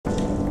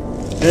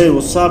Hey,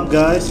 what's up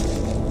guys?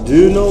 Do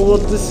you know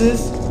what this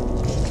is?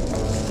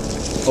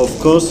 Of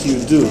course you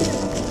do.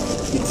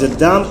 It's a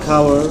down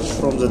cover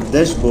from the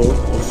dashboard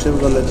of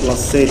Chevrolet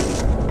Lacetti.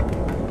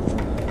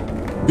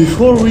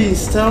 Before we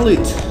install it,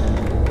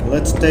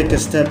 let's take a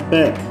step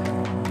back.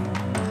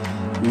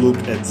 Look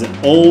at the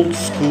old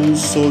school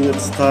Soviet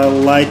style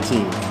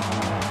lighting.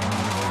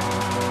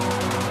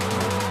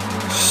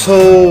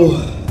 So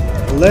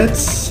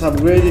let's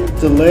upgrade it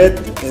to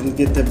LED and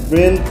get a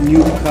brand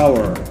new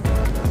cover.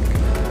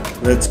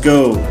 Let's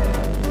go.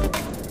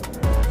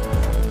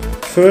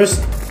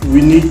 First,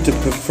 we need to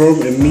perform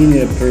a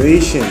mini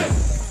operation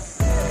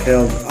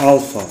called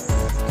Alpha,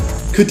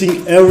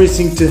 cutting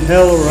everything to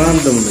hell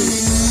randomly.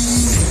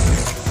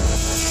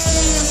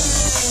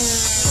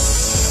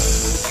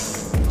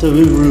 So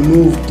we've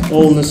removed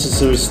all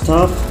necessary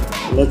stuff.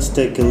 Let's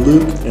take a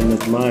look and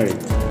admire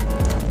it.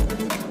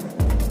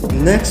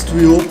 Next,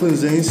 we open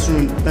the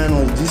instrument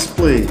panel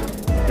display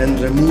and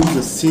remove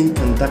the thin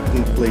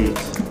conducting plate.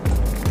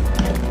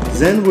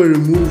 Then we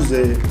remove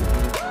the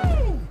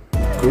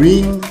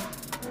green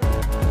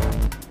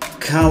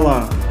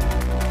color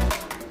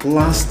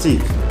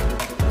plastic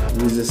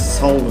with a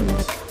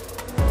solvent.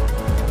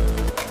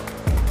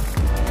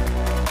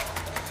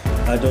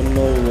 I don't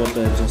know what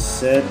I just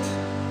said,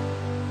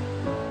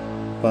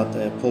 but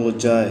I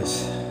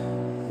apologize.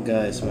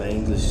 Guys, my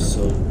English is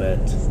so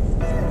bad.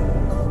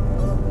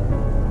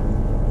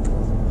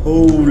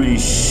 Holy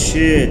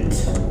shit!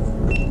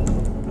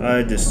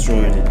 I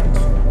destroyed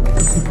it.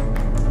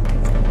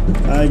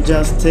 I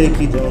just take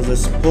it on the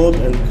spot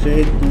and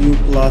create new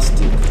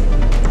plastic.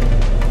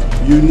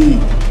 You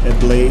need a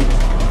blade,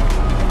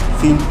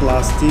 thin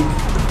plastic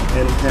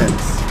and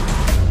hands.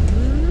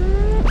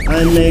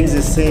 I make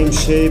the same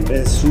shape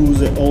and threw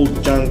the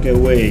old junk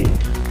away.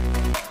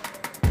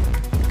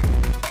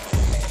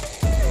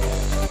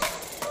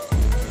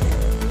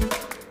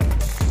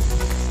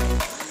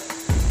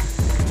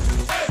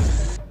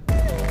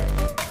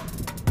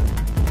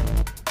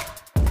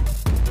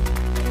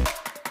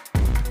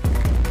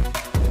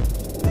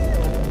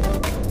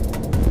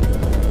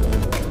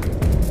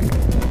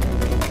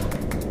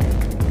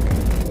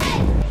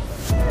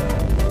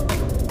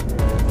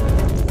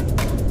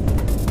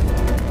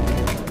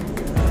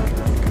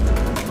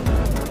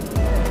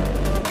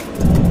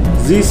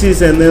 This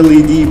is an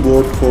LED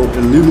board for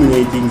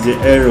illuminating the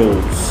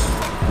arrows.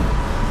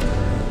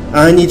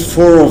 I need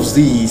 4 of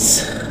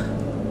these.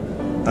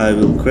 I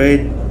will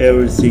create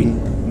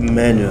everything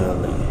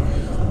manually.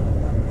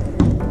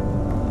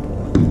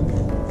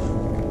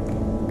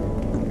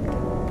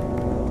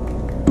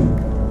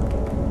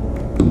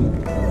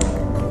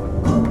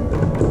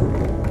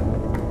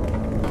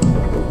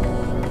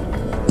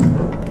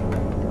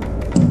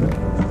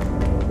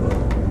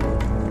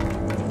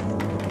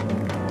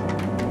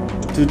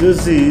 To do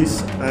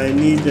this, I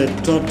need a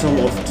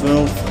total of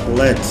 12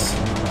 LEDs,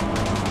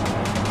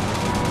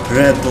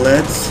 red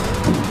LEDs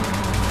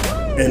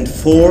and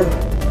 4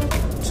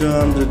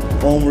 200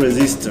 ohm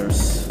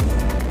resistors.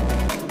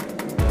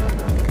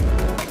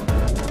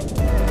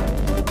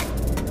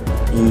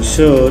 In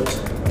short,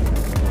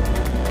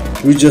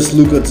 we just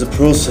look at the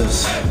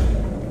process.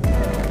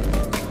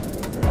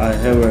 I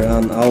have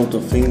run out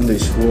of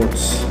English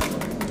words.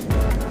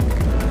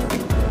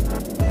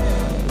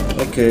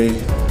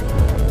 Okay.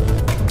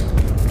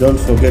 Don't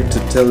forget to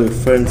tell your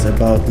friends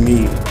about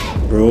me,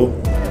 bro.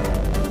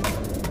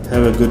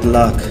 Have a good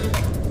luck.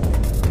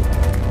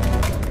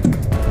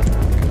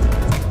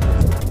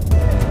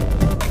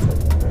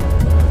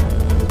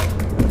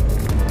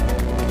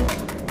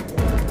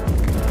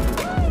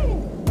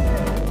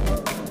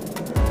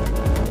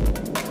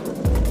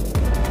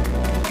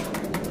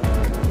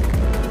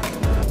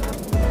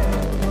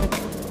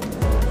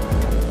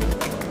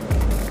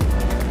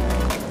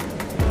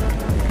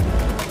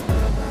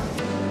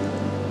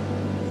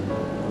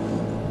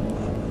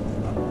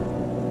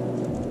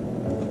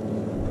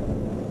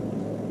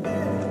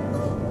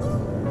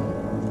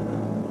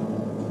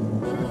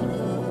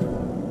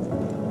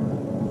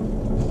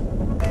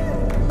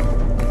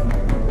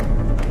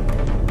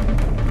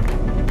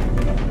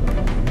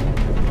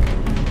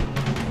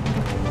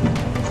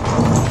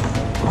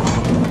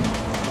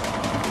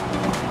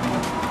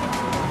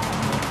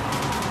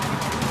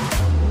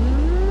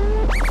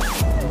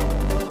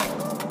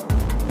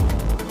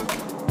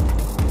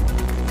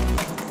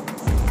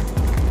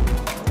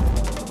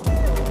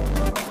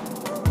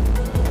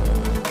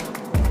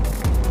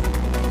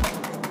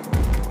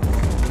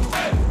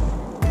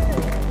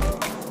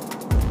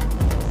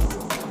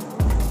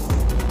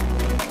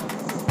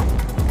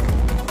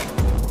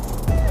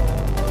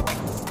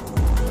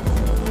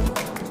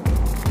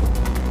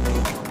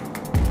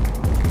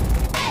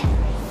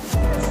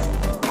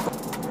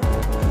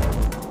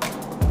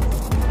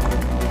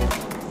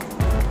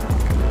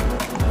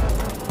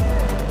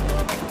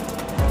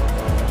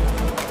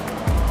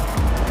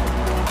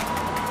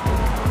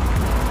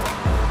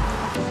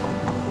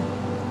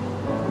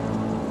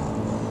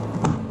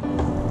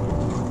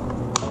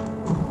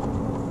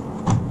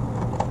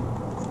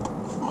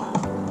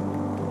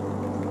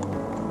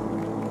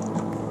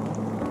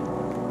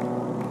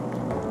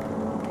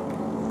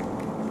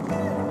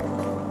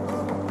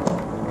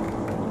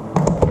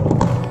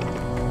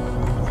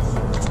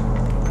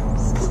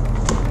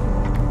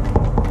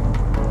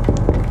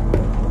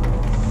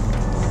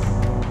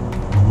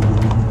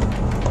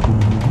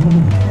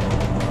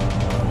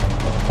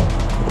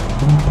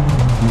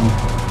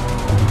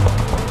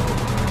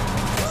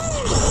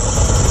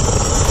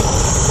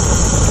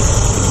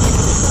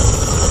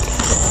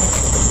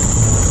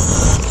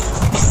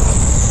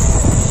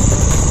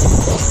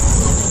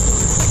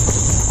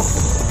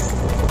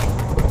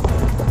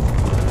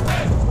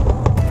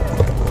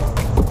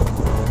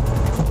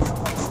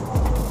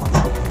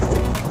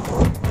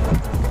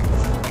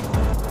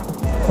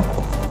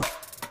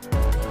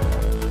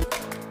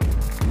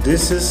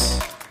 This is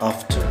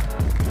after.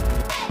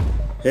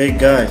 Hey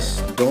guys,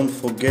 don't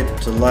forget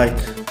to like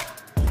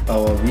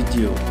our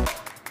video,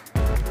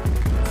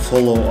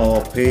 follow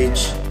our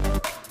page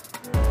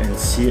and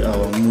see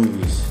our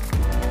movies.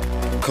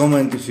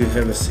 Comment if you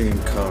have the same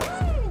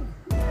car.